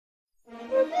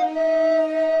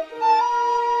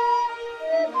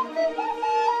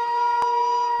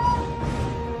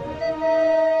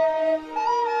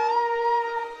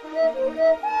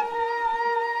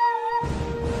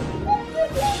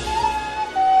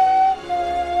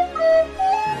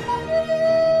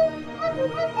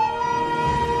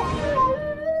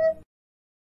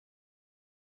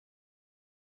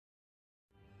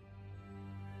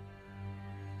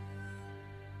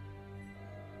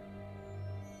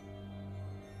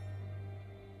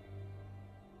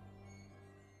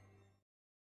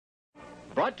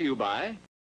Brought to you by...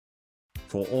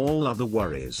 For all other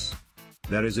worries,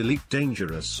 there is Elite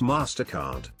Dangerous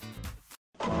MasterCard.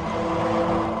 Fuck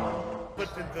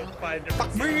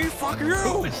me, fuck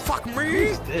you, fuck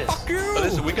me, fuck you. Oh,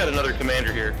 listen, we got another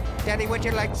commander here. Daddy, would you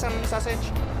like some sausage?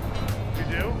 You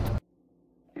do?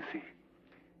 You see,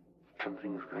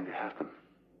 something is going to happen.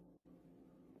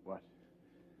 What?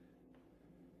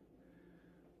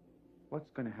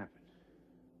 What's going to happen?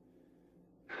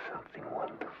 Something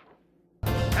wonderful.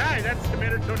 Hi, that's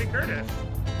Commander Tony Curtis.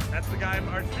 That's the guy I'm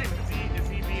our stream. Is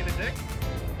he being a dick?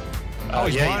 Oh,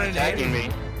 yeah, he's attacking me.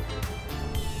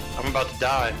 I'm about to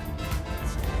die.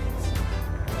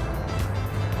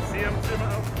 See him,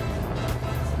 Sumo?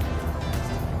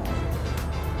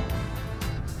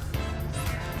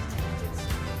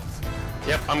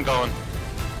 Yep, I'm going.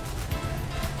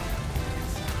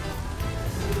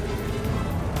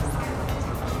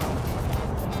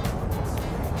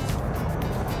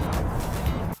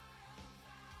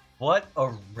 What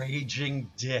a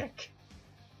raging dick.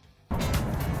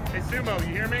 Hey, Sumo,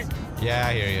 you hear me? Yeah,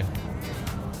 I hear you.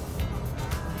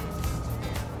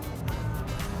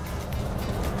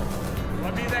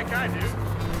 Let me be that guy, dude.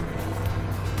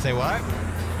 Say what?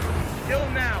 Kill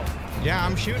him now. Yeah,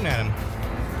 I'm shooting at him.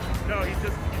 No, he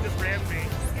just rammed me.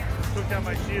 Took down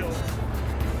my shield.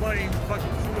 He's playing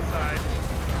fucking suicide.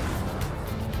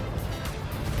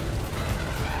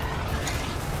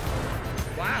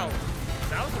 Wow,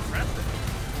 that was impressive.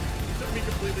 He took me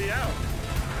completely out.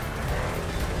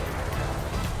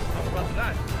 I'm about to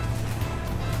die.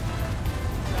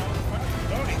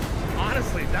 Tony,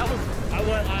 honestly, that was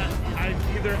I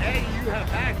either A, you have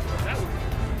hacked, but that was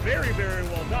very, very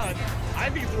well done. I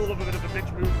think it's a little bit of a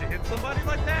bitch move to hit somebody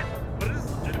like that, but it is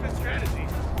a legitimate strategy.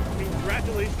 I mean,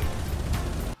 congratulations.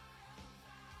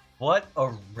 What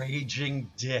a raging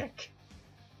dick.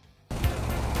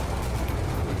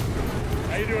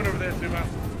 How you doing over there, Sumo?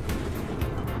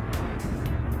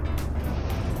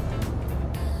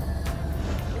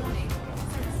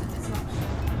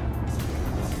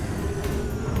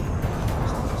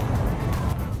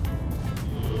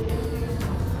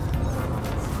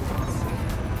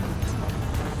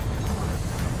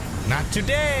 Not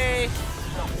today!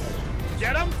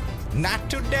 Get him? Not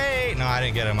today! No, I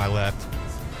didn't get him, I left.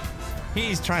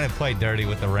 He's trying to play dirty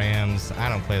with the Rams. I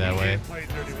don't play that way. Play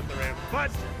dirty with the Rams.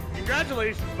 But,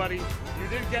 congratulations, buddy. You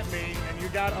did get me, and you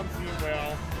got unseen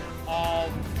well.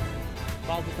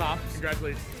 Balls the top.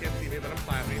 Congratulations. You can't see me, but I'm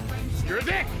clapping. You're a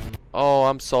dick! Oh,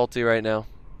 I'm salty right now.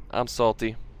 I'm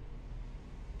salty.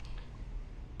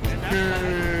 And that's not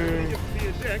you to be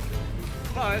a dick.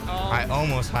 But, I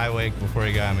almost high-waked before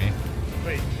he got me.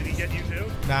 Wait, did he get you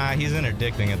too? Nah, he's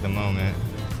interdicting at the moment.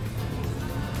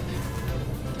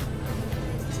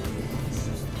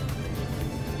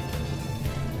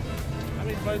 I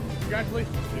mean, but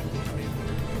congratulations, dude. I mean,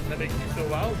 that makes you so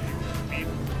well. You beat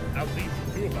at least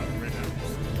two of us right now.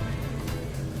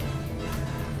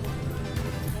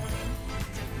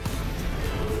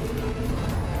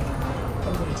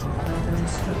 Awaiting further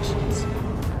instructions.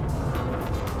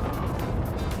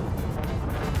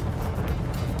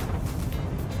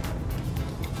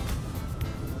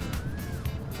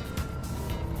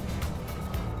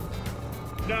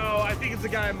 No, I think it's the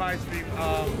guy in my stream,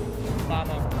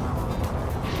 Mama.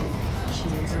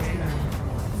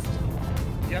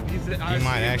 Yep, he's the, He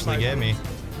might actually get me.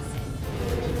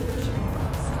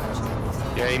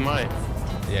 Yeah, he might.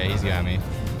 Yeah, he's got me.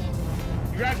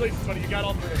 Congratulations, buddy. You got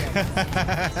all three of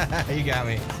them. You got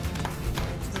me.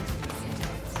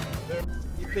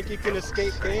 You think you can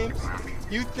escape games?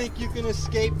 You think you can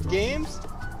escape games?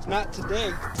 Not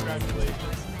today.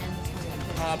 Congratulations.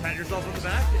 Pat yourself on the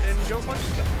back and go punch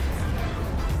yourself.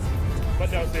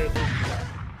 But no, seriously.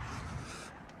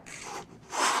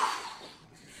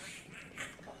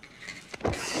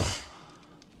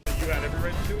 You had every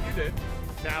right to do what you did.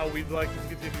 Now we'd like to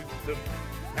continue to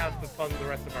have the fun the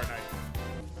rest of our night.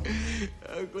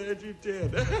 I'm glad you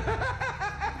did.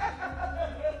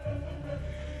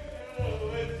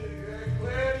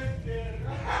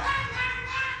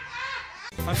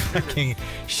 Fucking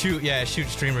shoot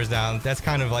streamers down. That's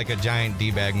kind of like a giant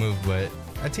D-bag move, but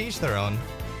I teach their own.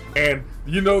 And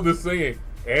you know the saying,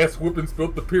 ass whoopings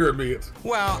built the pyramids.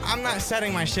 Well, I'm not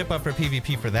setting my ship up for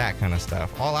PvP for that kind of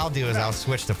stuff. All I'll do is I'll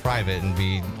switch to private and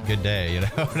be good day, you know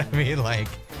what I mean? Like,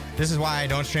 this is why I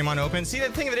don't stream on open. See, the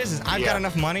thing of it is I've got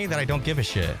enough money that I don't give a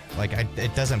shit. Like,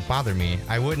 it doesn't bother me.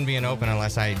 I wouldn't be in open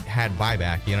unless I had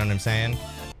buyback, you know what I'm saying?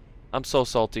 I'm so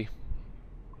salty.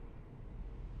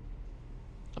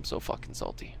 I'm so fucking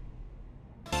salty.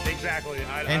 Exactly.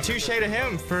 And touche to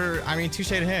him for, I mean, touche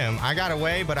to him. I got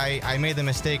away, but I made the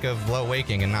mistake of low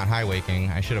waking and not high waking.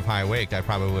 I should have high waked. I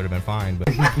probably would have been fine, but.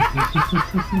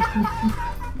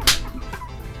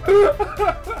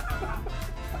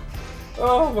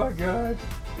 Oh my god.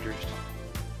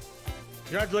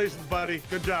 Congratulations, buddy.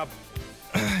 Good job.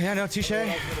 Yeah, no, touche.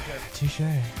 Touche.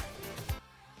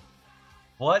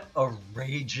 What a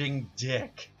raging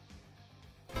dick.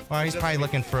 Well, he's probably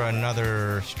looking for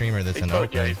another streamer that's an open.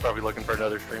 Yeah, he's probably looking for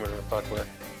another streamer to fuck with.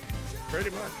 Pretty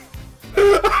much.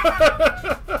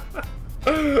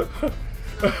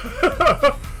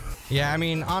 Yeah, I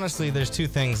mean, honestly, there's two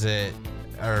things that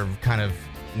are kind of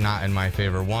not in my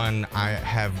favor. One, I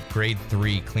have grade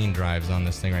 3 clean drives on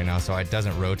this thing right now, so it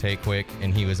doesn't rotate quick,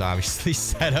 and he was obviously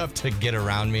set up to get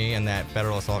around me in that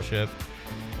Federal Assault ship.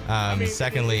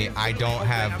 Secondly, I don't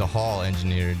have the hull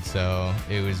engineered, so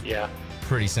it was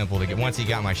pretty simple to get. Once he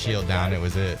got my shield down, it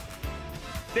was it.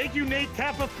 Thank you, Nate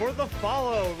Kappa, for the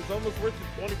follow. It was almost worth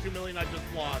the 22 million I just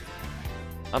lost.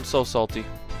 I'm so salty.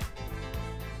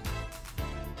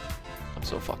 I'm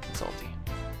so fucking salty.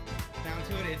 Down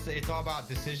to it, it's all about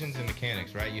decisions and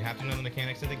mechanics, right? You have to know the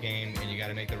mechanics of the game, and you got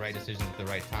to make the right decisions at the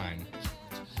right time.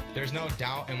 There's no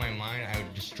doubt in my mind I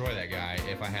would destroy that guy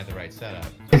if I had the right setup.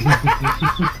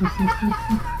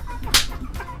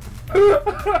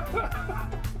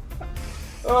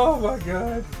 Oh my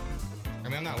god. I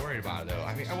mean, I'm not worried about it though.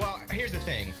 I mean, well, here's the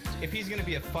thing. If he's gonna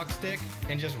be a fuckstick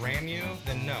and just ram you,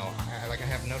 then no. I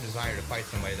have no desire to fight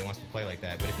somebody that wants to play like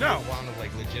that. But if you want to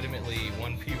like legitimately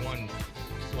 1v1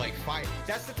 like fight,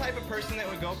 that's the type of person that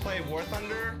would go play War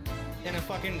Thunder in a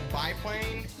fucking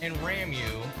biplane and ram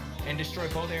you and destroy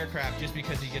both aircraft just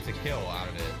because he gets a kill out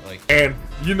of it. Like, and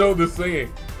you know the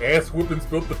saying, ass whoopings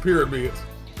built the pyramids.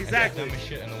 Exactly.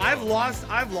 I've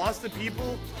lost to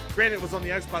people. Granted, it was on the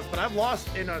Xbox, but I've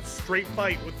lost in a straight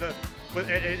fight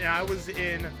and I was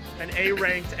in an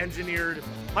A-ranked engineered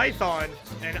Python,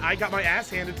 and I got my ass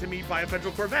handed to me by a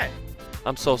Federal Corvette.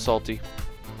 I'm so salty.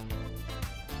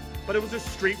 But it was a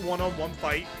straight one-on-one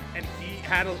fight, and he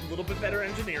had a little bit better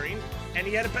engineering, and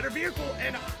he had a better vehicle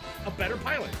and a better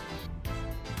pilot.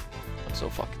 I'm so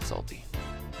fucking salty.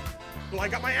 So I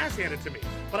got my ass handed to me,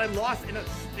 but I lost in a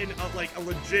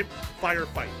legit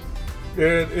firefight.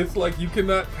 And it's like you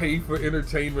cannot pay for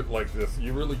entertainment like this.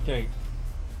 You really can't.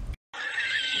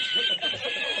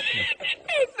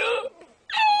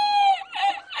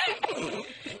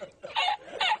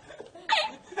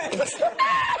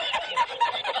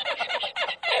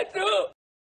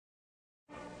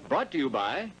 Brought to you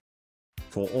by.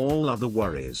 For all other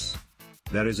worries,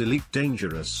 there is Elite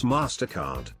Dangerous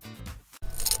MasterCard.